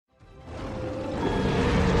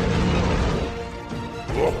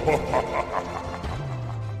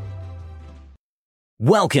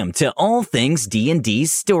Welcome to All Things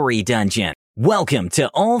D&D's Story Dungeon. Welcome to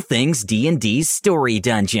All Things D&D's Story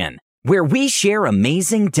Dungeon, where we share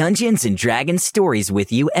amazing Dungeons & Dragons stories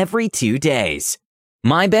with you every 2 days.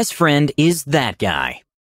 My best friend is that guy.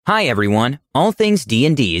 Hi everyone, All Things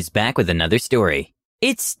D&D is back with another story.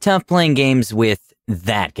 It's tough playing games with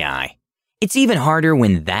that guy. It's even harder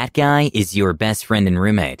when that guy is your best friend and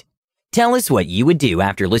roommate. Tell us what you would do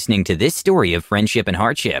after listening to this story of friendship and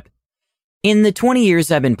hardship. In the 20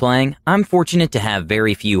 years I've been playing, I'm fortunate to have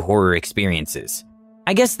very few horror experiences.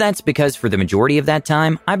 I guess that's because for the majority of that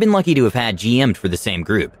time, I've been lucky to have had GM'd for the same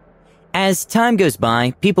group. As time goes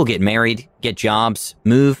by, people get married, get jobs,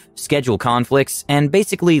 move, schedule conflicts, and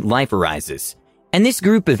basically life arises. And this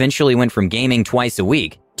group eventually went from gaming twice a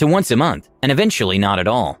week to once a month, and eventually not at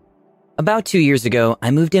all. About 2 years ago,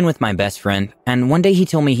 I moved in with my best friend, and one day he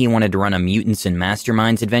told me he wanted to run a Mutants and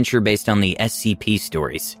Masterminds adventure based on the SCP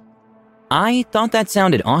stories. I thought that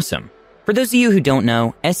sounded awesome. For those of you who don't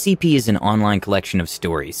know, SCP is an online collection of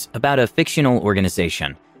stories about a fictional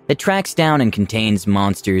organization that tracks down and contains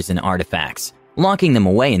monsters and artifacts, locking them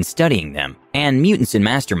away and studying them, and Mutants and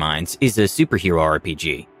Masterminds is a superhero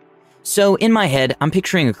RPG. So in my head, I'm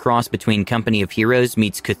picturing a cross between Company of Heroes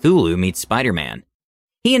meets Cthulhu meets Spider-Man.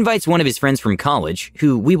 He invites one of his friends from college,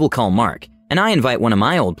 who we will call Mark, and I invite one of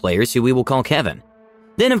my old players who we will call Kevin.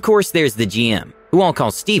 Then of course there's the GM, who I'll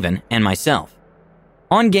call Steven, and myself.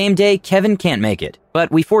 On game day, Kevin can't make it,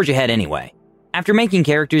 but we forge ahead anyway. After making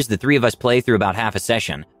characters, the three of us play through about half a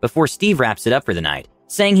session, before Steve wraps it up for the night,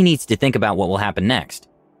 saying he needs to think about what will happen next.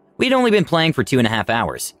 We'd only been playing for 2.5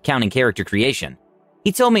 hours, counting character creation.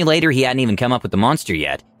 He told me later he hadn't even come up with the monster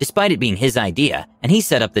yet, despite it being his idea, and he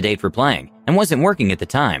set up the date for playing, and wasn't working at the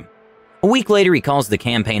time. A week later he calls the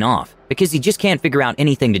campaign off, because he just can't figure out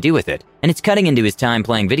anything to do with it, and it's cutting into his time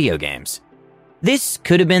playing video games. This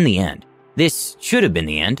could have been the end. This should have been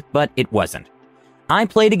the end, but it wasn't. I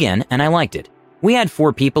played again, and I liked it. We had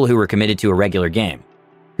 4 people who were committed to a regular game,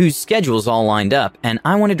 whose schedules all lined up, and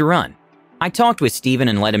I wanted to run. I talked with Steven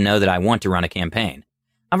and let him know that I want to run a campaign.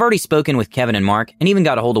 I've already spoken with Kevin and Mark, and even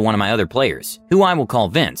got a hold of one of my other players, who I will call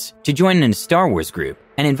Vince, to join in a Star Wars group,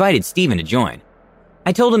 and invited Steven to join.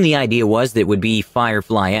 I told him the idea was that it would be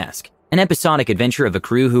Firefly-esque, an episodic adventure of a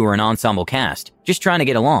crew who were an ensemble cast, just trying to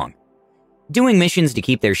get along. Doing missions to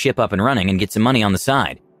keep their ship up and running and get some money on the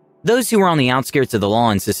side. Those who were on the outskirts of the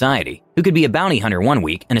law and society, who could be a bounty hunter one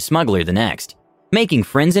week and a smuggler the next, making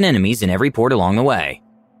friends and enemies in every port along the way.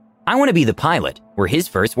 I want to be the pilot, were his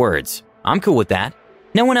first words. I'm cool with that.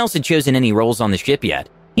 No one else had chosen any roles on the ship yet.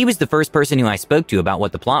 He was the first person who I spoke to about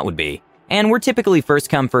what the plot would be, and we're typically first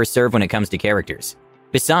come first serve when it comes to characters.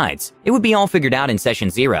 Besides, it would be all figured out in session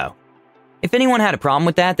 0. If anyone had a problem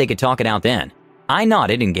with that, they could talk it out then. I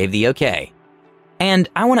nodded and gave the okay. And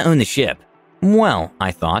I want to own the ship. Well,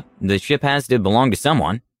 I thought, the ship has to belong to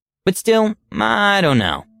someone. But still, I don't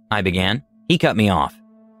know, I began. He cut me off.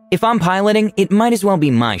 If I'm piloting, it might as well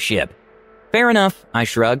be my ship. Fair enough, I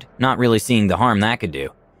shrugged, not really seeing the harm that could do.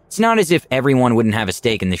 It's not as if everyone wouldn't have a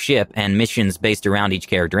stake in the ship and missions based around each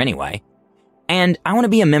character anyway. And I want to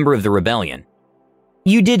be a member of the Rebellion.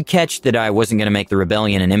 You did catch that I wasn't going to make the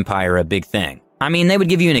Rebellion and Empire a big thing. I mean, they would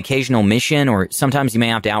give you an occasional mission, or sometimes you may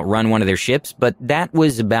have to outrun one of their ships, but that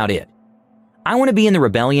was about it. I want to be in the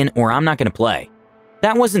Rebellion, or I'm not going to play.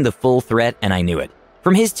 That wasn't the full threat, and I knew it.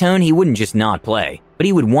 From his tone, he wouldn't just not play, but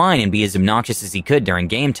he would whine and be as obnoxious as he could during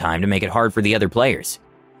game time to make it hard for the other players.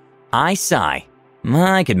 I sigh.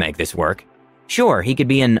 I could make this work. Sure, he could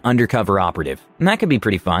be an undercover operative, and that could be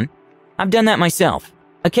pretty fun. I've done that myself.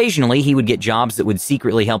 Occasionally, he would get jobs that would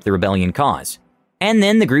secretly help the Rebellion cause. And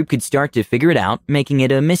then the group could start to figure it out, making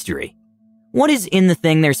it a mystery. What is in the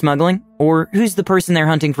thing they're smuggling? Or who's the person they're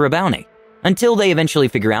hunting for a bounty? Until they eventually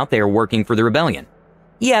figure out they are working for the Rebellion.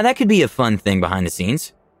 Yeah, that could be a fun thing behind the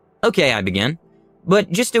scenes. Okay, I begin.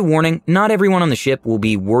 But just a warning, not everyone on the ship will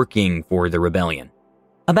be working for the Rebellion.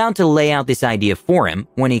 About to lay out this idea for him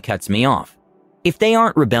when he cuts me off. If they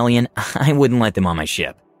aren't Rebellion, I wouldn't let them on my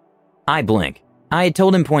ship. I blink. I had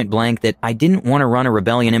told him point blank that I didn't want to run a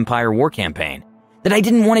Rebellion Empire war campaign. That I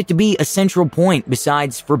didn't want it to be a central point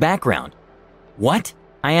besides for background. What?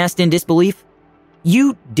 I asked in disbelief.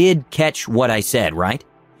 You did catch what I said, right?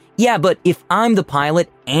 Yeah, but if I'm the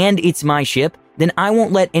pilot and it's my ship, then I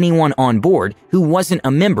won't let anyone on board who wasn't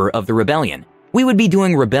a member of the Rebellion. We would be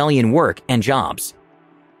doing Rebellion work and jobs.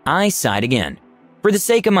 I sighed again. For the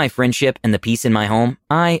sake of my friendship and the peace in my home,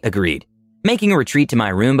 I agreed. Making a retreat to my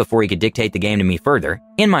room before he could dictate the game to me further,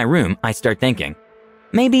 in my room, I start thinking,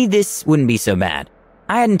 maybe this wouldn't be so bad.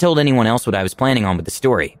 I hadn't told anyone else what I was planning on with the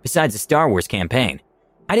story, besides the Star Wars campaign.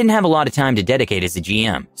 I didn't have a lot of time to dedicate as a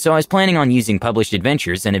GM, so I was planning on using published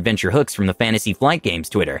adventures and adventure hooks from the Fantasy Flight Games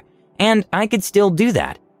Twitter, and I could still do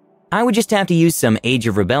that. I would just have to use some Age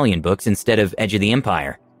of Rebellion books instead of Edge of the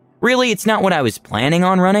Empire. Really, it's not what I was planning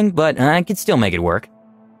on running, but I could still make it work.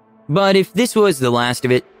 But if this was the last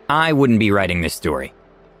of it, I wouldn't be writing this story.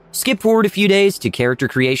 Skip forward a few days to character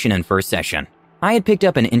creation and first session. I had picked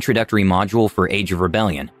up an introductory module for Age of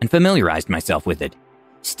Rebellion and familiarized myself with it.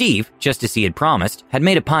 Steve, just as he had promised, had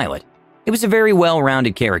made a pilot. It was a very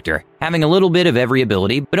well-rounded character, having a little bit of every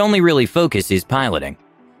ability, but only really focus his piloting.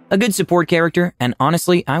 A good support character, and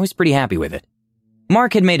honestly, I was pretty happy with it.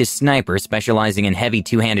 Mark had made a sniper specializing in heavy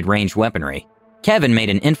two-handed ranged weaponry. Kevin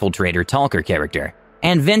made an infiltrator talker character.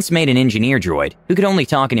 And Vince made an engineer droid who could only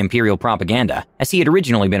talk in Imperial propaganda, as he had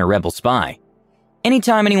originally been a rebel spy.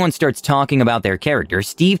 Anytime anyone starts talking about their character,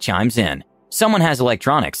 Steve chimes in. Someone has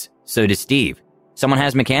electronics, so does Steve. Someone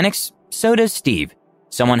has mechanics, so does Steve.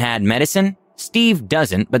 Someone had medicine, Steve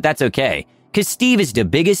doesn't, but that's okay, because Steve is the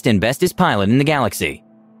biggest and bestest pilot in the galaxy.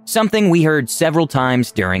 Something we heard several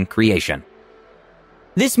times during creation.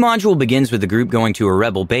 This module begins with the group going to a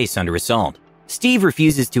rebel base under assault. Steve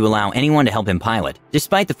refuses to allow anyone to help him pilot,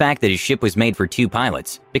 despite the fact that his ship was made for 2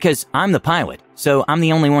 pilots, because I'm the pilot, so I'm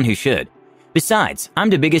the only one who should. Besides,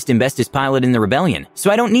 I'm the biggest and bestest pilot in the rebellion,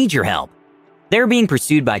 so I don't need your help. They're being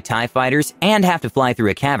pursued by TIE fighters and have to fly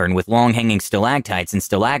through a cavern with long-hanging stalactites and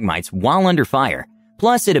stalagmites while under fire,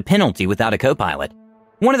 plus at a penalty without a co-pilot.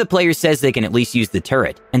 One of the players says they can at least use the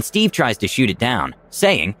turret, and Steve tries to shoot it down,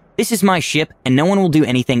 saying, "This is my ship and no one will do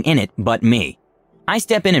anything in it but me." I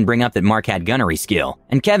step in and bring up that Mark had gunnery skill,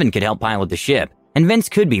 and Kevin could help pilot the ship, and Vince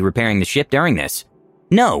could be repairing the ship during this.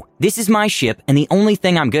 No, this is my ship and the only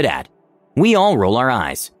thing I'm good at. We all roll our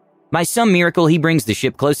eyes. By some miracle, he brings the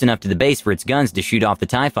ship close enough to the base for its guns to shoot off the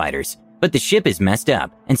TIE fighters, but the ship is messed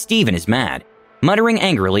up, and Steven is mad, muttering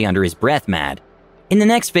angrily under his breath mad. In the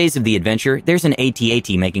next phase of the adventure, there's an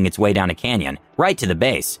AT-AT making its way down a canyon, right to the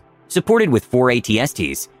base, supported with 4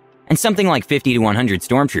 AT-STs, and something like 50 to 100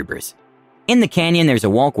 stormtroopers. In the canyon, there's a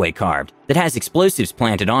walkway carved that has explosives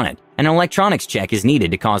planted on it, and an electronics check is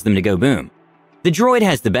needed to cause them to go boom. The droid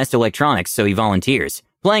has the best electronics, so he volunteers,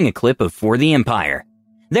 playing a clip of For the Empire.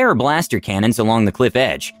 There are blaster cannons along the cliff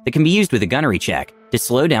edge that can be used with a gunnery check to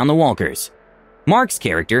slow down the walkers. Mark's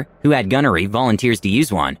character, who had gunnery, volunteers to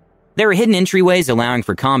use one. There are hidden entryways allowing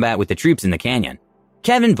for combat with the troops in the canyon.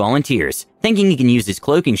 Kevin volunteers, thinking he can use his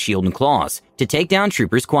cloaking shield and claws to take down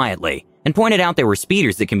troopers quietly, and pointed out there were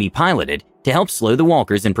speeders that can be piloted to help slow the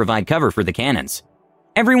walkers and provide cover for the cannons.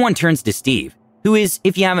 Everyone turns to Steve, who is,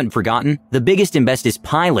 if you haven't forgotten, the biggest and bestest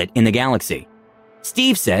pilot in the galaxy.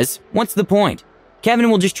 Steve says, "What's the point?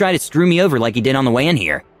 Kevin will just try to screw me over like he did on the way in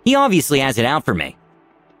here. He obviously has it out for me."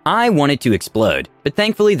 I wanted to explode, but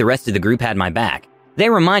thankfully the rest of the group had my back. They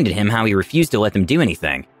reminded him how he refused to let them do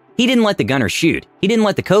anything. He didn't let the gunner shoot, he didn't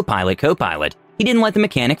let the co-pilot, he didn't let the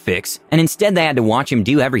mechanic fix, and instead they had to watch him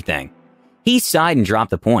do everything. He sighed and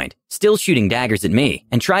dropped the point, still shooting daggers at me,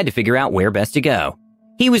 and tried to figure out where best to go.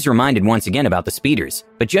 He was reminded once again about the speeders,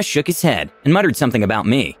 but just shook his head and muttered something about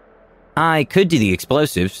me. I could do the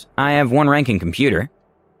explosives. I have 1 rank in computer.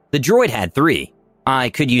 The droid had 3. I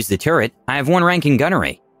could use the turret. I have 1 rank in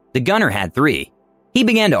gunnery. The gunner had 3. He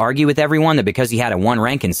began to argue with everyone that because he had a 1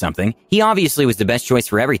 rank in something, he obviously was the best choice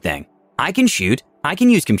for everything. I can shoot. I can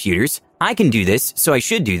use computers. I can do this, so I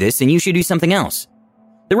should do this, and you should do something else.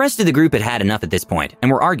 The rest of the group had had enough at this point,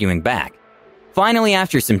 and were arguing back. Finally,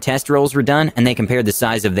 after some test rolls were done, and they compared the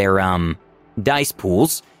size of their, dice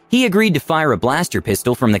pools, he agreed to fire a blaster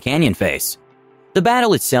pistol from the canyon face. The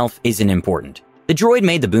battle itself isn't important. The droid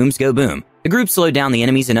made the booms go boom. The group slowed down the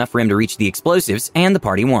enemies enough for him to reach the explosives, and the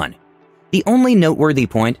party won. The only noteworthy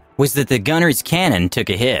point was that the gunner's cannon took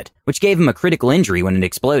a hit, which gave him a critical injury when it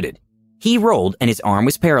exploded. He rolled and his arm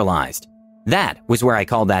was paralyzed. That was where I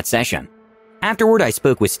called that session. Afterward, I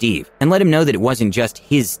spoke with Steve and let him know that it wasn't just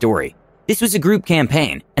his story. This was a group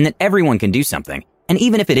campaign, and that everyone can do something. And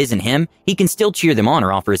even if it isn't him, he can still cheer them on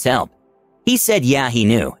or offer his help. He said yeah, he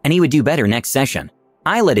knew, and he would do better next session.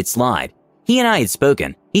 I let it slide. He and I had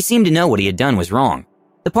spoken. He seemed to know what he had done was wrong.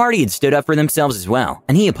 The party had stood up for themselves as well,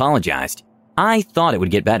 and he apologized. I thought it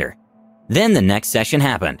would get better. Then the next session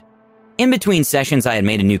happened. In between sessions, I had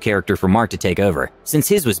made a new character for Mark to take over, since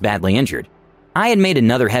his was badly injured. I had made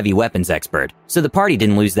another heavy weapons expert, so the party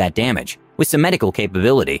didn't lose that damage, with some medical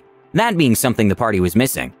capability, that being something the party was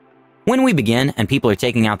missing. When we begin and people are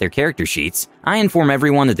taking out their character sheets, I inform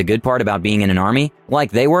everyone that the good part about being in an army,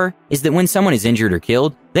 like they were, is that when someone is injured or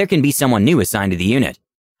killed, there can be someone new assigned to the unit.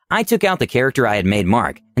 I took out the character I had made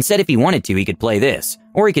Mark and said if he wanted to, he could play this,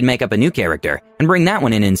 or he could make up a new character and bring that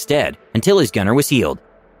one in instead until his gunner was healed.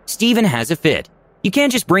 Steven has a fit. You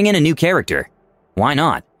can't just bring in a new character. Why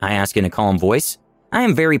not? I ask in a calm voice. I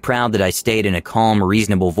am very proud that I stayed in a calm,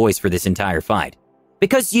 reasonable voice for this entire fight.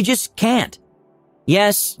 Because you just can't.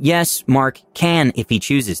 Yes, Mark can if he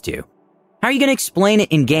chooses to. How are you going to explain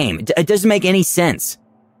it in-game? It doesn't make any sense.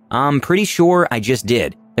 I'm pretty sure I just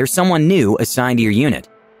did. There's someone new assigned to your unit.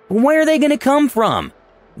 Where are they going to come from?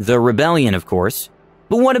 The rebellion, of course.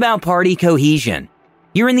 But what about party cohesion?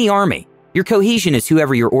 You're in the army. Your cohesion is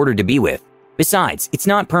whoever you're ordered to be with. Besides, it's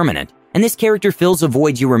not permanent, and this character fills a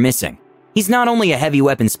void you were missing. He's not only a heavy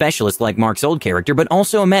weapon specialist like Mark's old character, but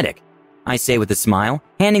also a medic. I say with a smile,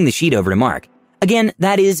 handing the sheet over to Mark. Again,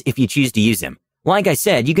 that is if you choose to use him. Like I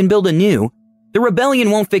said, you can build a new... The rebellion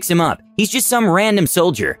won't fix him up. He's just some random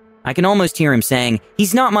soldier. I can almost hear him saying,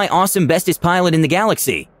 he's not my awesome bestest pilot in the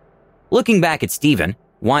galaxy. Looking back at Steven,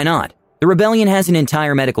 why not? The rebellion has an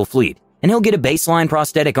entire medical fleet, and he'll get a baseline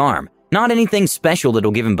prosthetic arm, not anything special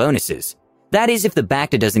that'll give him bonuses. That is if the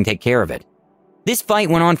Bacta doesn't take care of it. This fight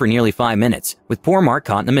went on for nearly 5 minutes, with poor Mark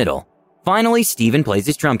caught in the middle. Finally, Steven plays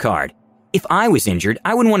his trump card. If I was injured,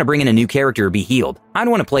 I wouldn't want to bring in a new character or be healed. I'd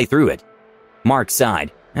want to play through it. Mark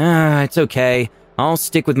sighed. It's okay. I'll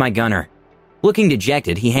stick with my gunner. Looking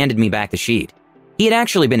dejected, he handed me back the sheet. He had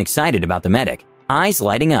actually been excited about the medic, eyes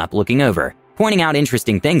lighting up, looking over, pointing out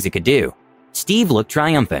interesting things it could do. Steve looked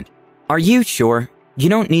triumphant. Are you sure? You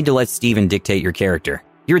don't need to let Steven dictate your character.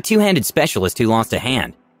 You're a two-handed specialist who lost a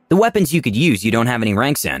hand. The weapons you could use you don't have any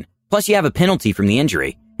ranks in. Plus you have a penalty from the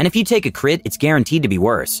injury, and if you take a crit, it's guaranteed to be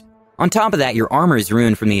worse. On top of that, your armor is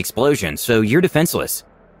ruined from the explosion, so you're defenseless.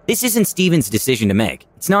 This isn't Steven's decision to make.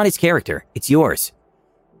 It's not his character, it's yours.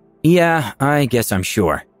 Yeah, I guess I'm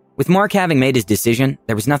sure. With Mark having made his decision,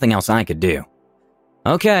 there was nothing else I could do.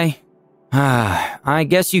 Okay. I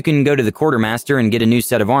guess you can go to the quartermaster and get a new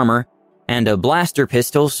set of armor, and a blaster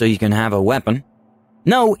pistol so you can have a weapon.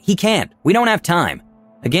 No, he can't. We don't have time.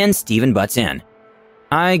 Again, Steven butts in.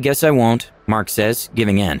 I guess I won't, Mark says,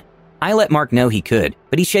 giving in. I let Mark know he could,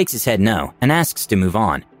 but he shakes his head no and asks to move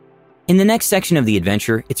on. In the next section of the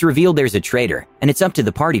adventure, it's revealed there's a traitor, and it's up to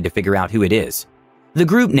the party to figure out who it is. The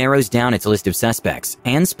group narrows down its list of suspects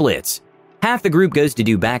and splits. Half the group goes to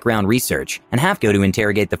do background research, and half go to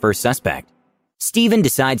interrogate the first suspect. Steven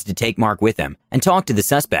decides to take Mark with him and talk to the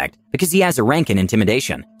suspect because he has a rank in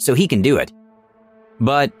intimidation, so he can do it.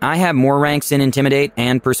 But I have more ranks in intimidate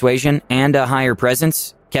and persuasion and a higher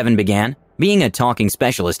presence, Kevin began, being a talking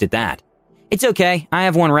specialist at that. It's okay, I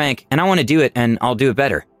have one rank, and I want to do it, and I'll do it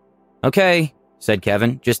better. Okay, said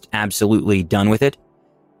Kevin, just absolutely done with it.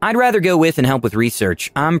 I'd rather go with and help with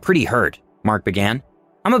research. I'm pretty hurt, Mark began.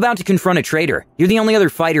 I'm about to confront a traitor. You're the only other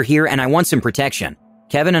fighter here, and I want some protection.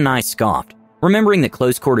 Kevin and I scoffed, remembering that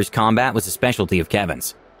close quarters combat was a specialty of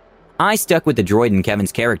Kevin's. I stuck with the droid in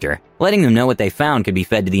Kevin's character, letting them know what they found could be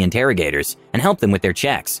fed to the interrogators and help them with their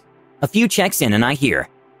checks. A few checks in and I hear,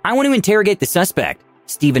 I want to interrogate the suspect,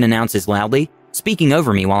 Steven announces loudly, speaking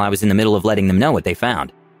over me while I was in the middle of letting them know what they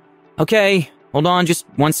found. Okay, hold on just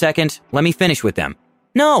 1 second. Let me finish with them.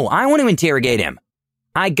 No, I want to interrogate him.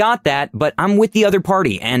 I got that, but I'm with the other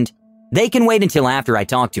party, and they can wait until after I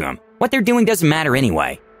talk to him. What they're doing doesn't matter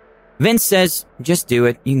anyway. Vince says, just do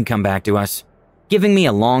it. You can come back to us. Giving me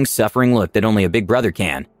a long-suffering look that only a big brother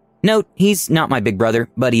can. Note, he's not my big brother,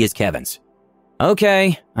 but he is Kevin's.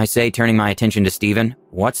 Okay, I say, turning my attention to Steven.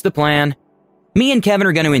 What's the plan? Me and Kevin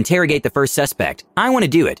are going to interrogate the first suspect. I want to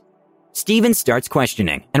do it. Steven starts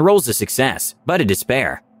questioning and rolls a success, but a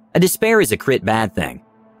despair. A despair is a crit bad thing.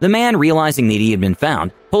 The man, realizing that he had been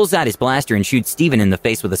found, pulls out his blaster and shoots Steven in the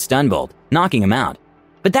face with a stun bolt, knocking him out.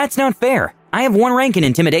 But that's not fair. I have one rank in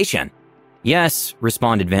intimidation. Yes,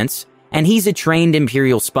 responded Vince, and he's a trained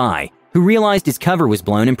Imperial spy who realized his cover was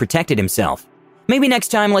blown and protected himself. Maybe next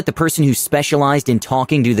time let the person who specialized in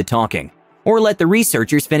talking do the talking, or let the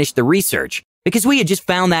researchers finish the research, because we had just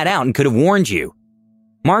found that out and could have warned you.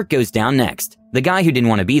 Mark goes down next. The guy who didn't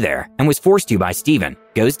want to be there and was forced to by Steven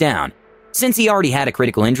goes down. Since he already had a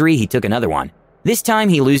critical injury, he took another one. This time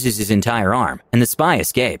he loses his entire arm, and the spy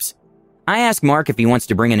escapes. I ask Mark if he wants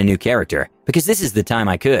to bring in a new character, because this is the time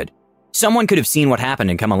I could. Someone could have seen what happened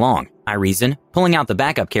and come along, I reason, pulling out the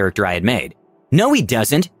backup character I had made. No, he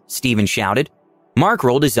doesn't, Steven shouted. Mark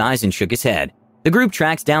rolled his eyes and shook his head. The group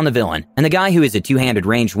tracks down the villain, and the guy who is a two-handed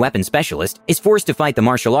ranged weapon specialist is forced to fight the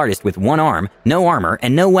martial artist with one arm, no armor,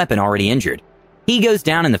 and no weapon already injured. He goes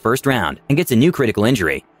down in the first round and gets a new critical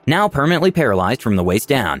injury, now permanently paralyzed from the waist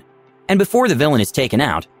down. And before the villain is taken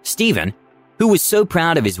out, Steven, who was so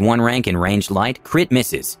proud of his one rank in ranged light, crit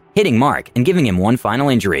misses, hitting Mark and giving him one final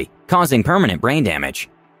injury, causing permanent brain damage.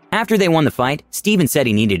 After they won the fight, Steven said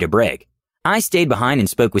he needed a break. I stayed behind and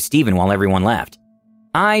spoke with Steven while everyone left.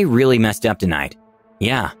 I really messed up tonight.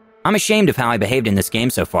 Yeah, I'm ashamed of how I behaved in this game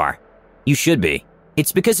so far. You should be.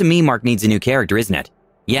 It's because of me Mark needs a new character, isn't it?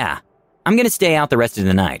 Yeah, I'm gonna stay out the rest of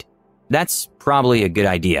the night. That's probably a good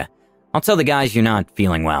idea. I'll tell the guys you're not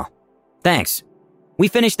feeling well. Thanks. We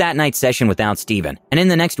finished that night's session without Steven, and in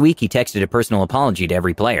the next week he texted a personal apology to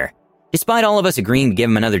every player. Despite all of us agreeing to give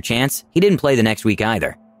him another chance, he didn't play the next week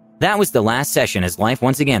either. That was the last session as life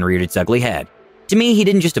once again reared its ugly head. To me, he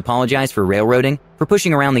didn't just apologize for railroading, for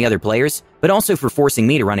pushing around the other players, but also for forcing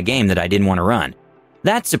me to run a game that I didn't want to run.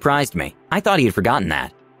 That surprised me. I thought he had forgotten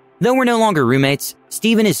that. Though we're no longer roommates,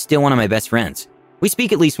 Steven is still one of my best friends. We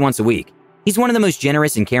speak at least once a week. He's one of the most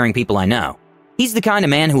generous and caring people I know. He's the kind of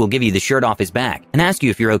man who will give you the shirt off his back and ask you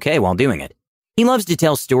if you're okay while doing it. He loves to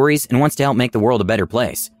tell stories and wants to help make the world a better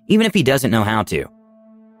place, even if he doesn't know how to.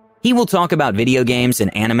 He will talk about video games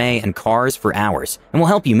and anime and cars for hours and will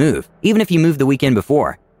help you move, even if you moved the weekend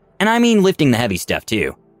before. And I mean lifting the heavy stuff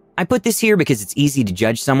too. I put this here because it's easy to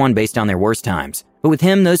judge someone based on their worst times, but with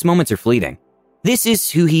him, those moments are fleeting. This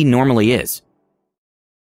is who he normally is.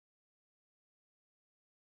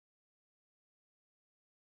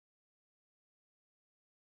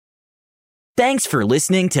 Thanks for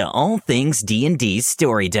listening to All Things D&D's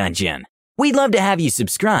Story Dungeon. We'd love to have you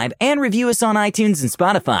subscribe and review us on iTunes and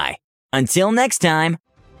Spotify. Until next time.